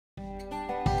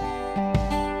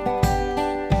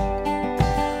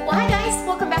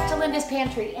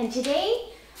Pantry, and today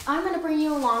I'm going to bring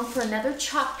you along for another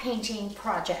chalk painting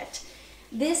project.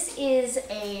 This is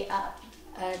a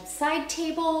side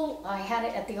table. I had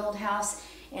it at the old house,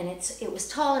 and it was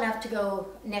tall enough to go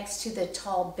next to the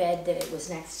tall bed that it was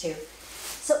next to.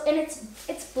 So, and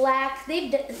it's black.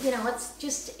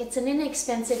 It's an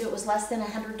inexpensive. It was less than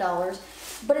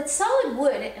 $100, but it's solid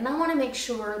wood, and I want to make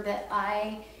sure that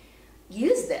I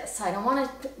use this. I don't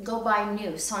want to go buy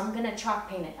new, so I'm going to chalk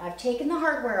paint it. I've taken the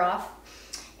hardware off,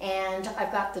 and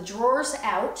I've got the drawers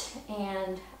out,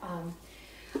 and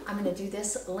I'm going to do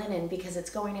this linen because it's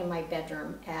going in my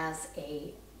bedroom as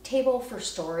a table for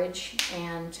storage,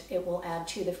 and it will add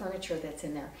to the furniture that's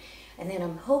in there. And then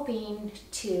I'm hoping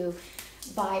to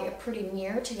buy a pretty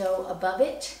mirror to go above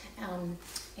it,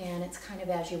 and it's kind of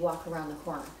as you walk around the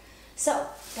corner. So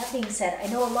that being said, I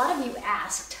know a lot of you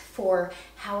asked for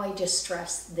how I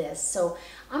distress this, so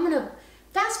I'm going to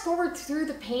fast forward through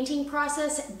the painting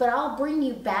process, but I'll bring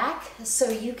you back so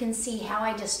you can see how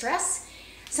I distress.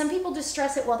 Some people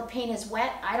distress it while the paint is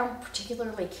wet. I don't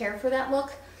particularly care for that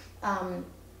look.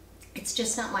 It's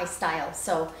just not my style,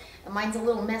 so mine's a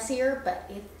little messier, but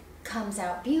it comes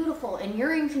out beautiful, and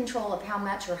you're in control of how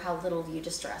much or how little you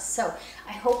distress. So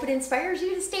I hope it inspires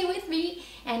you to stay with me.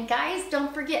 And guys,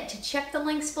 don't forget to check the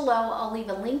links below. I'll leave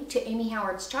a link to Amy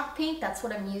Howard's chalk paint. That's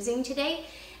what I'm using today.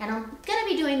 And I'm gonna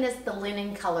be doing this the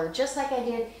linen color, just like I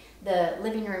did the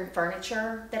living room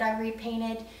furniture that I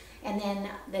repainted. And then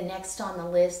the next on the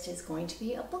list is going to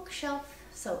be a bookshelf.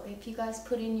 So if you guys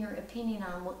put in your opinion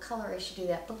on what color I should do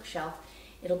that bookshelf,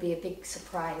 it'll be a big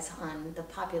surprise on the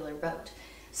popular vote.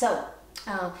 So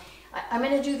I'm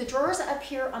going to do the drawers up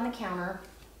here on the counter,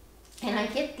 and I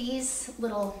get these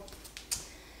little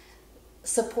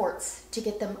supports to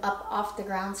get them up off the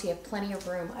ground so you have plenty of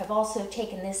room. I've also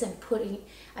taken this and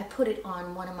I put it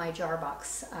on one of my jar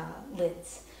box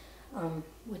lids,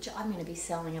 which I'm going to be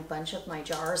selling a bunch of my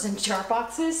jars and jar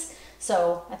boxes.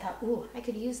 So I thought, ooh, I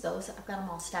could use those. I've got them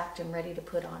all stacked and ready to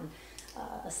put on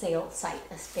a sale site,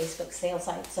 a Facebook sale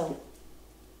site. So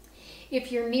if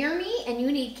you're near me and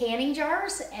you need canning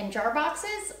jars and jar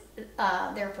boxes,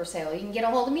 they're for sale. You can get a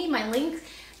hold of me. My link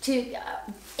to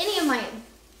any of my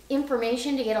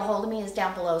information to get a hold of me is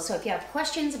down below. So if you have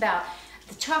questions about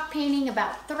the chalk painting,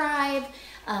 about Thrive,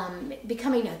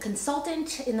 becoming a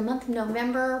consultant in the month of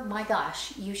November, my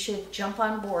gosh, you should jump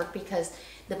on board because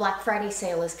the Black Friday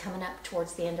sale is coming up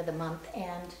towards the end of the month,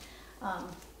 and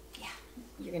yeah,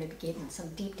 you're going to be getting some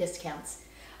deep discounts.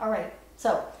 All right,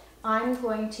 so I'm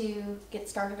going to get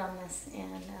started on this,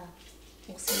 and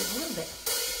we'll see you in a little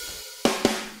bit.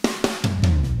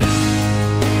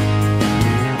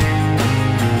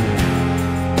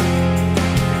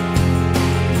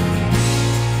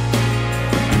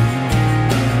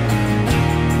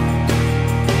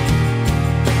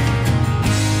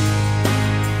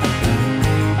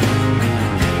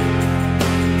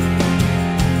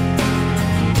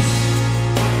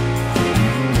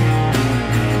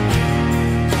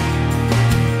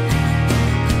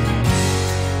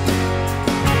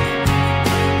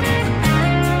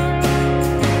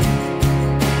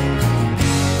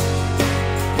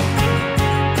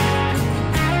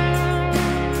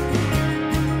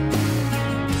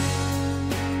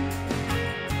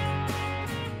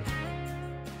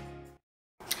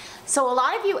 So a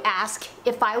lot of you ask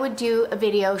if I would do a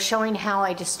video showing how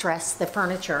I distress the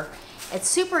furniture. It's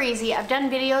super easy. I've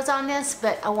done videos on this,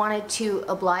 but I wanted to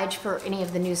oblige for any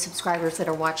of the new subscribers that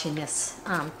are watching this.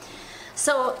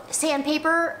 So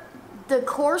sandpaper, the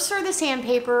coarser the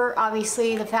sandpaper,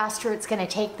 obviously the faster it's going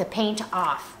to take the paint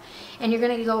off. And you're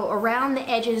going to go around the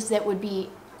edges that would be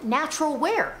natural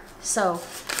wear. So,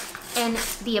 and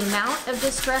the amount of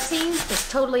distressing is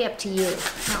totally up to you.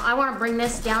 Now I want to bring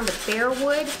this down to bare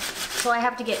wood, so I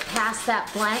have to get past that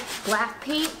black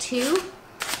paint too.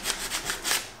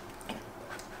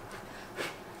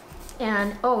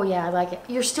 And oh yeah, I like it.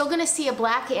 You're still going to see a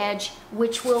black edge,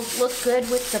 which will look good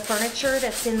with the furniture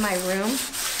that's in my room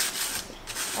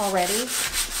already.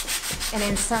 And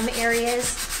in some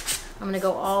areas, I'm going to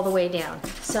go all the way down.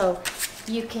 So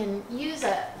you can use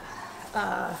a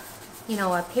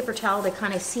paper towel to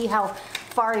kind of see how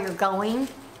far you're going.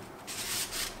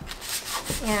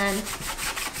 And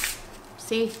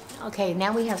see, okay,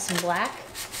 now we have some black,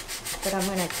 but I'm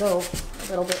going to go a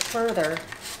little bit further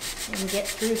and get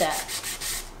through that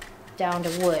down to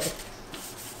wood.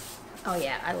 Oh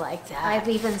yeah, I like that. I've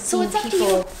even seen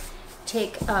people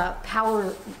take a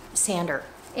power sander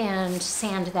and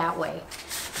sand that way.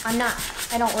 I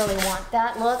don't really want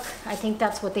that look. I think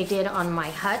that's what they did on my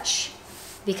hutch,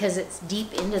 because it's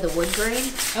deep into the wood grain.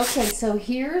 Okay, so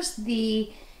here's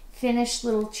the finished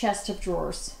little chest of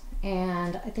drawers.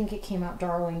 and I think it came out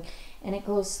darling, and it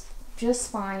goes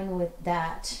just fine with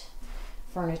that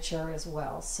furniture as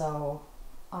well. So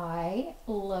I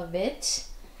love it.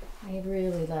 I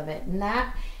really love it. And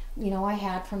that, you know, I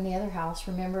had from the other house.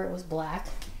 Remember, it was black.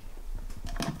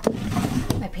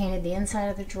 I painted the inside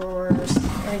of the drawers.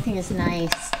 Everything is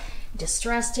nice.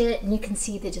 Distressed it, and you can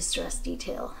see the distressed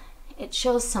detail. It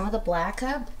shows some of the black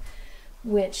up,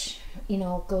 which, you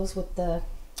know, goes with the,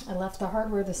 I left the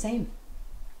hardware the same.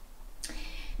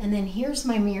 And then here's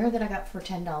my mirror that I got for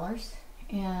 $10.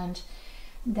 And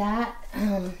that,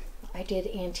 I did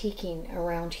antiquing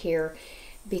around here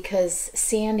because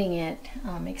sanding it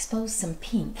exposed some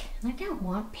pink. And I don't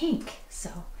want pink.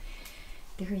 So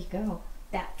there you go.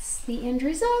 That's the end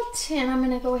result, and I'm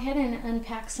gonna go ahead and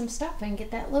unpack some stuff and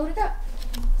get that loaded up.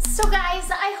 So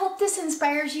guys, I hope this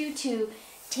inspires you to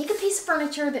take a piece of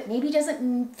furniture that maybe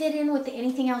doesn't fit in with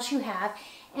anything else you have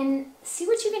and see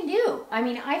what you can do. I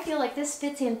mean, I feel like this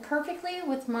fits in perfectly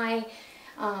with my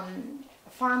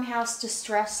farmhouse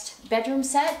distressed bedroom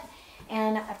set,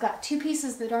 and I've got two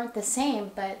pieces that aren't the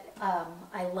same, but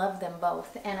I love them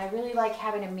both, and I really like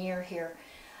having a mirror here.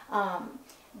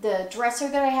 The dresser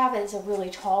that I have is a really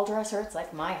tall dresser. It's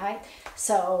like my height.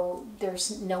 So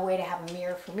there's no way to have a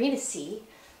mirror for me to see.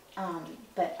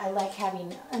 But I like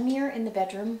having a mirror in the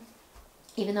bedroom,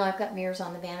 even though I've got mirrors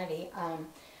on the vanity.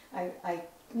 I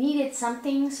needed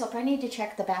something, so if I need to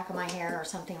check the back of my hair or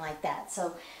something like that.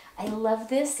 So I love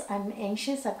this. I'm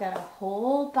anxious. I've got a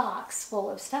whole box full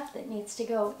of stuff that needs to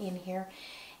go in here,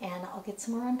 and I'll get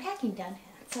some more unpacking done.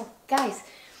 So guys,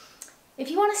 if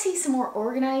you want to see some more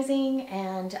organizing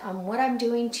and what I'm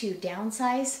doing to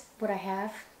downsize what I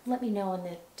have, let me know in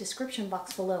the description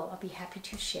box below. I'll be happy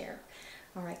to share.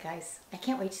 All right, guys, I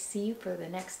can't wait to see you for the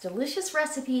next delicious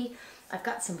recipe. I've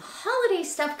got some holiday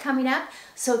stuff coming up,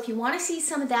 so if you want to see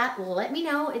some of that, let me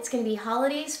know. It's going to be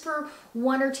holidays for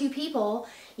 1 or 2 people.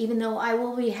 Even though I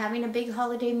will be having a big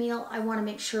holiday meal, I want to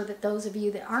make sure that those of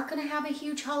you that aren't going to have a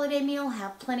huge holiday meal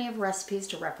have plenty of recipes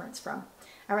to reference from.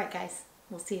 All right, guys.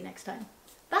 We'll see you next time.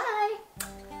 Bye!